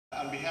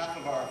on behalf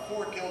of our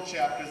 4 guild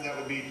chapters, that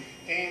would be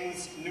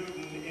Ames,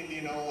 Newton,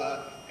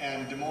 Indianola,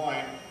 and Des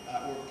Moines,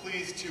 we're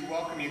pleased to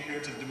welcome you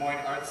here to the Des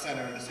Moines Arts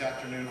Center this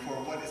afternoon for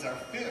what is our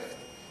 5th,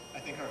 I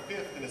think our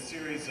 5th in a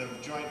series of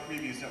joint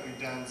previews that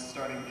we've done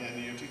starting in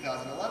the year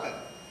 2011.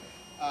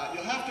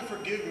 You'll have to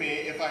forgive me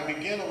if I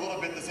begin a little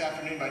bit this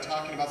afternoon by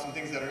talking about some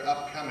things that are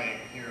upcoming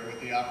here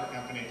with the Opera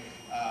Company.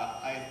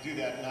 I do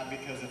that not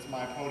because it's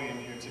my podium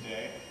here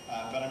today,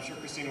 but I'm sure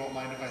Christina won't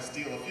mind if I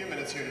steal a few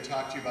minutes here to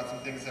talk to you about some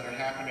things that are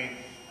happening.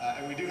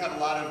 And we do have a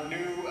lot of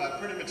new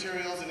printed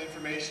materials and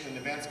information and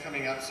events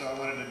coming up, so I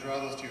wanted to draw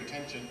those to your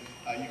attention.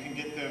 You can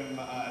get them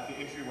at the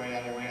entryway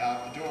on your way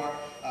out the door.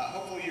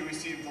 Hopefully you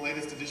received the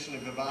latest edition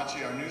of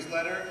Vivace, our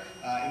newsletter,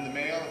 in the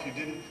mail. If you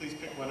didn't, please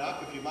pick one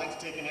up. If you'd like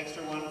to take an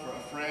extra one for a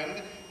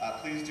friend,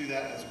 please do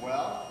that as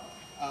well.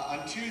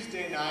 On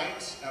Tuesday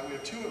night, we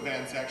have 2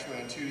 events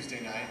actually on Tuesday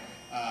night.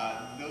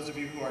 Those of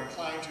you who are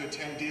inclined to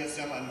attend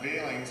DSM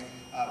unveilings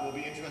will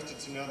be interested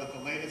to know that the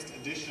latest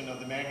edition of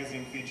the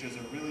magazine features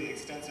a really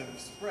extensive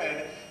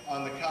spread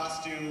on the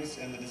costumes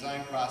and the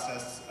design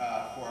process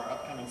for our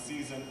upcoming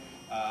season,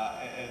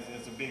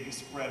 as a big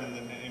spread in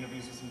the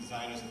interviews with some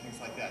designers and things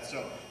like that.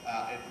 So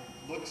it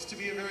looks to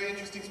be a very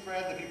interesting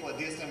spread. The people at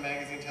DSM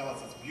Magazine tell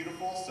us it's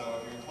beautiful, so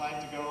if you're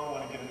inclined to go and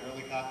want to get an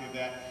early copy of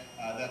that,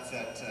 that's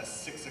at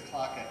 6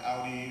 o'clock at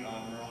Audi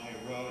on Merle Hay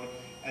Road.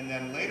 And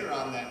then later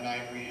on that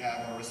night, we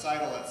have a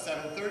recital at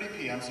 7:30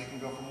 p.m., so you can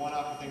go from one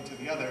opera thing to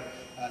the other.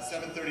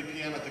 7:30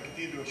 p.m. at the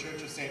Cathedral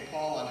Church of St.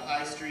 Paul on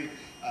High Street.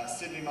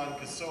 Sidney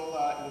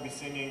Moncasola will be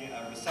singing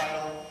a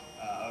recital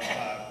of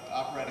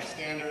operatic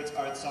standards,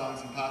 art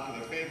songs, and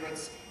popular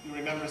favorites. You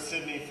remember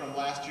Sidney from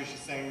last year. She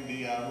sang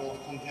the role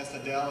of Comtesse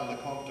Adele in Le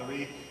Comte de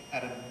Paris.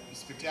 Had a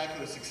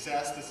spectacular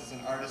success. This is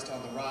an artist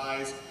on the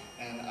rise.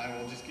 And I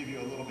will just give you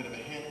a little bit of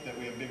a hint that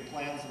we have big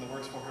plans in the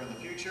works for her in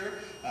the future.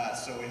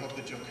 So we hope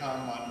that you'll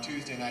come on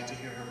Tuesday night to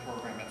hear her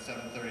program at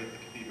 7:30 at the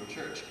Cathedral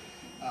Church.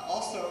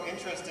 Also,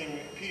 interesting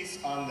piece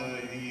on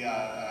the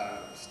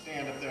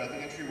stand up there at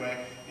the entryway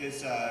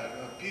is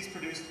a piece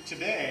produced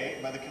today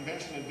by the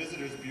Convention and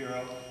Visitors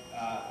Bureau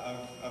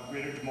of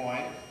Greater Des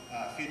Moines,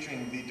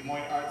 featuring the Des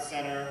Moines Arts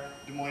Center,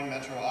 Des Moines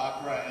Metro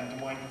Opera, and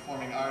Des Moines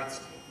Performing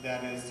Arts.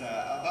 That is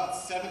about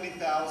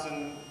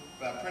 70,000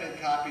 printed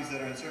copies that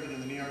are inserted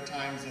in the New York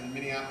Times in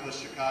Minneapolis,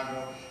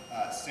 Chicago,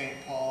 St.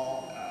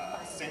 Paul,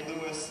 St.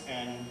 Louis,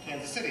 and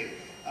Kansas City.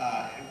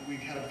 We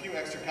have a few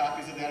extra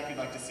copies of that if you'd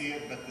like to see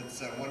it, but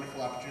it's a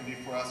wonderful opportunity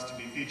for us to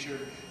be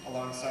featured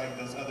alongside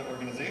those other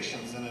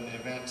organizations in an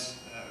event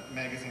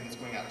magazine that's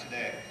going out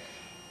today.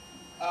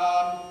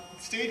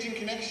 Staging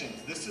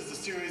Connections. This is a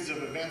series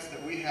of events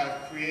that we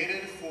have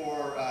created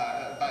for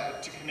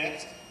to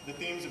connect the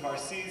themes of our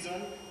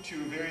season to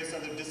various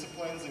other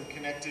disciplines and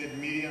connected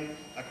medium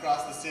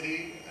across the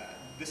city.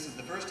 This is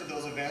the first of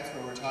those events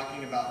where we're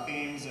talking about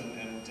themes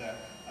and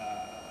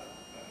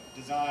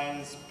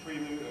designs,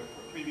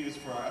 previews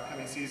for our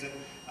upcoming season.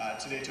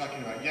 Today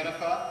talking about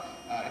Jenufa.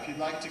 If you'd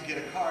like to get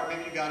a card,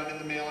 maybe you got it in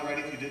the mail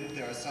already. If you didn't,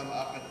 there are some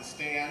up at the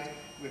stand.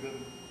 We have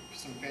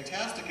some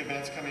fantastic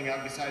events coming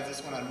up besides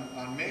this one.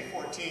 On May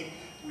 14th,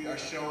 we are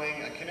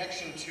showing a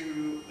connection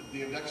to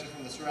the abduction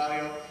from the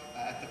Seraglio.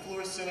 At the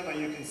Fleur Cinema,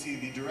 you can see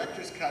the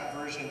director's cut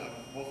version of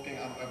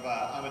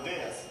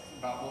Amadeus,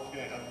 about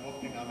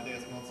Wolfgang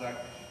Amadeus Mozart,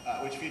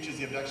 which features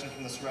the abduction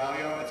from the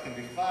Seraglio. It's going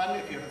to be fun.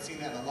 If you haven't seen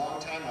that in a long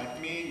time,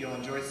 like me, you'll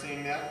enjoy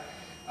seeing that.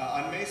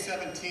 On May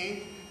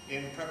 17th,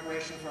 in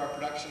preparation for our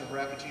production of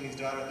Rappaccini's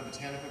Daughter at the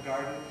Botanical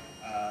Garden,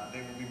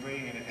 they will be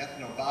bringing in an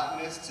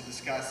ethnobotanist to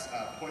discuss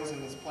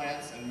poisonous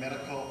plants and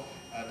medical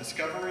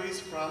discoveries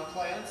from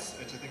plants,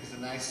 which I think is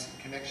a nice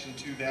connection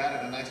to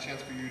that and a nice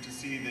chance for you to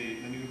see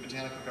the new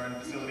Botanical Garden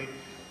facility.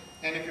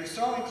 And if you're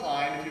so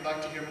inclined, if you'd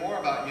like to hear more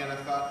about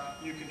Jenufa,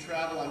 you can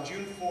travel on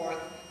June 4th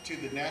to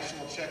the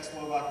National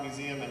Czech-Slovak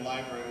Museum and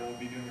Library. We'll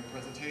be doing a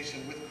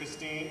presentation with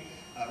Christine,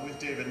 with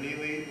David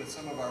Neely, with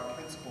some of our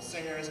principal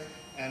singers,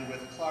 and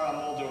with Clara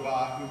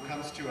Moldova, who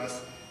comes to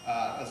us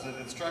as an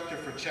instructor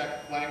for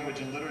Czech language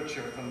and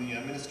literature from the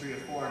Ministry of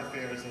Foreign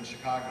Affairs in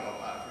Chicago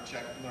for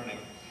Czech learning.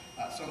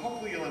 So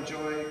hopefully you'll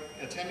enjoy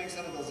attending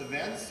some of those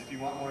events. If you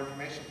want more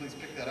information, please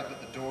pick that up at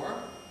the door.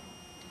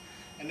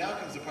 And now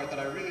comes the part that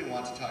I really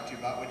want to talk to you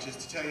about, which is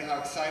to tell you how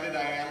excited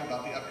I am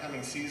about the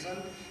upcoming season.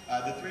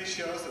 The 3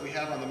 shows that we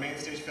have on the Main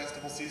Stage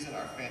Festival season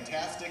are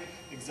fantastic,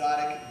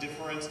 exotic,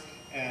 different,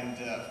 and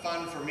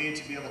fun for me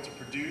to be able to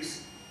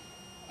produce.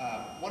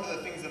 One of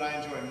the things that I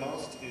enjoy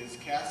most is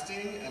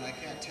casting, and I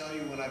can't tell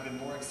you when I've been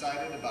more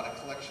excited about a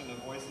collection of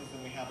voices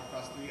than we have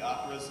across 3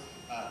 operas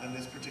than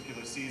this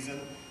particular season.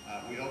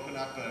 We open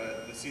up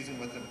the season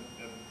with a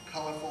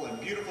colorful and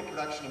beautiful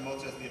production of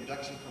Mozart's The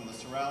Abduction from the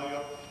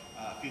Seraglio,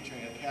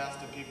 featuring a cast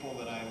of people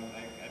that I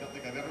don't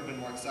think I've ever been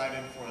more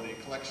excited for the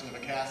collection of a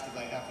cast as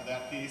I have for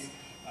that piece.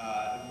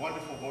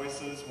 Wonderful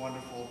voices,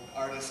 wonderful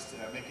artists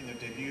making their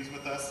debuts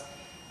with us.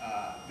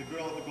 The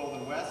Girl of the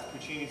Golden West,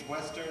 Puccini's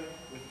Western,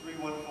 with 3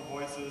 wonderful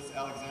voices.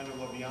 Alexandra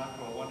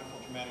Lobianco, a wonderful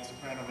dramatic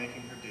soprano,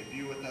 making her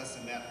debut with us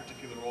in that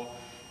particular role.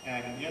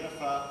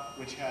 Jenufa,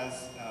 which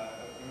has, I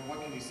mean,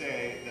 what can you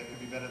say that could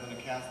be better than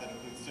a cast that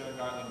includes Sarah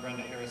Garland,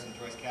 Brenda Harris, and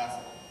Joyce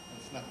Castle?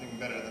 It's nothing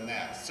better than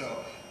that.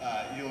 So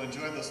you'll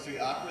enjoy those three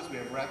operas. We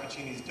have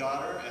Rappaccini's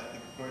Daughter at the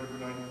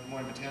Des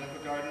Moines Botanical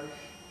Garden,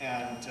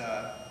 and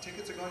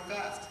tickets are going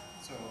fast,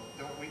 so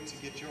don't wait to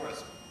get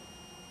yours.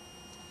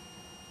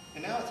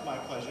 And now it's my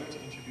pleasure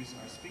to introduce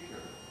our speaker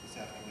this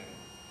afternoon.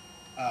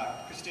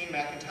 Christine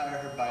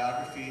McIntyre, her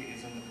biography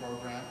is in the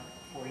program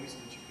for you so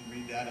that you can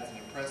read that. It's an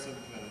impressive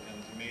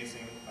and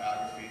amazing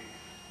biography.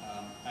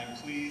 I'm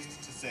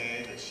pleased to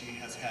say that she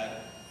has had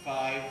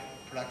five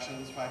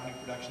new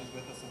productions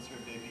with us since her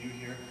debut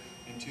here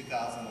in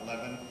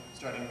 2011,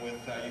 starting with,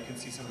 you can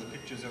see some of the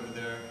pictures over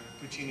there,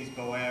 Puccini's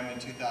Bohème in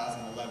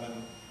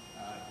 2011,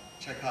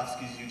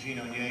 Tchaikovsky's Eugene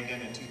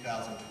Onegin in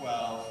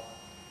 2012,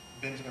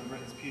 Benjamin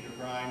Britten's Peter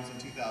Grimes in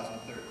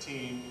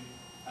 2013,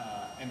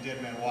 and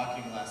Dead Man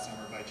Walking last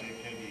summer by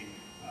Jake Heggie.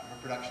 Her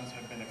productions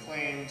have been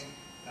acclaimed,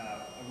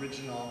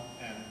 original,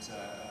 and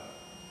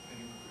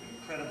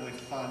incredibly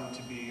fun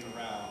to be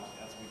around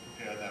as we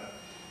prepare them.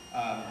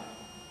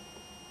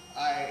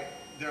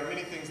 There are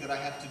many things that I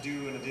have to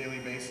do on a daily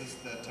basis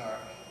that are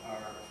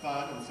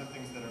fun and some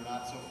things that are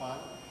not so fun.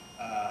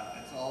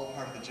 It's all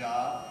part of the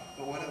job,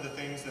 but one of the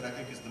things that I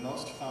think is the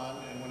most fun,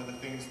 and one of the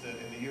things that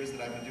in the years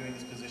that I've been doing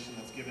this position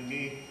that's given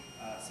me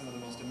some of the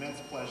most immense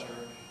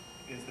pleasure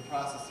is the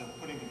process of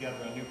putting together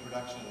a new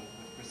production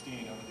with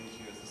Christine over these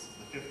years. This is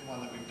the fifth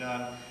one that we've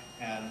done,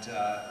 and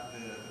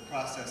the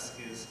process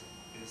is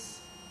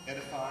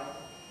edifying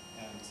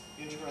and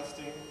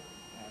interesting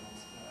and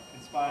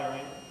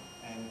inspiring,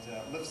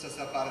 and lifts us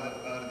up out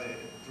of the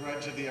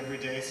drudge of the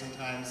everyday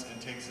sometimes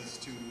and takes us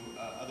to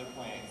other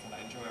planes, and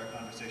I enjoy our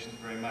conversations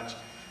very much.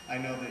 I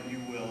know that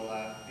you will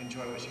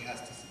enjoy what she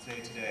has to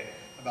say today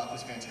about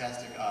this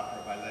fantastic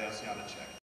opera by Leos Janáček.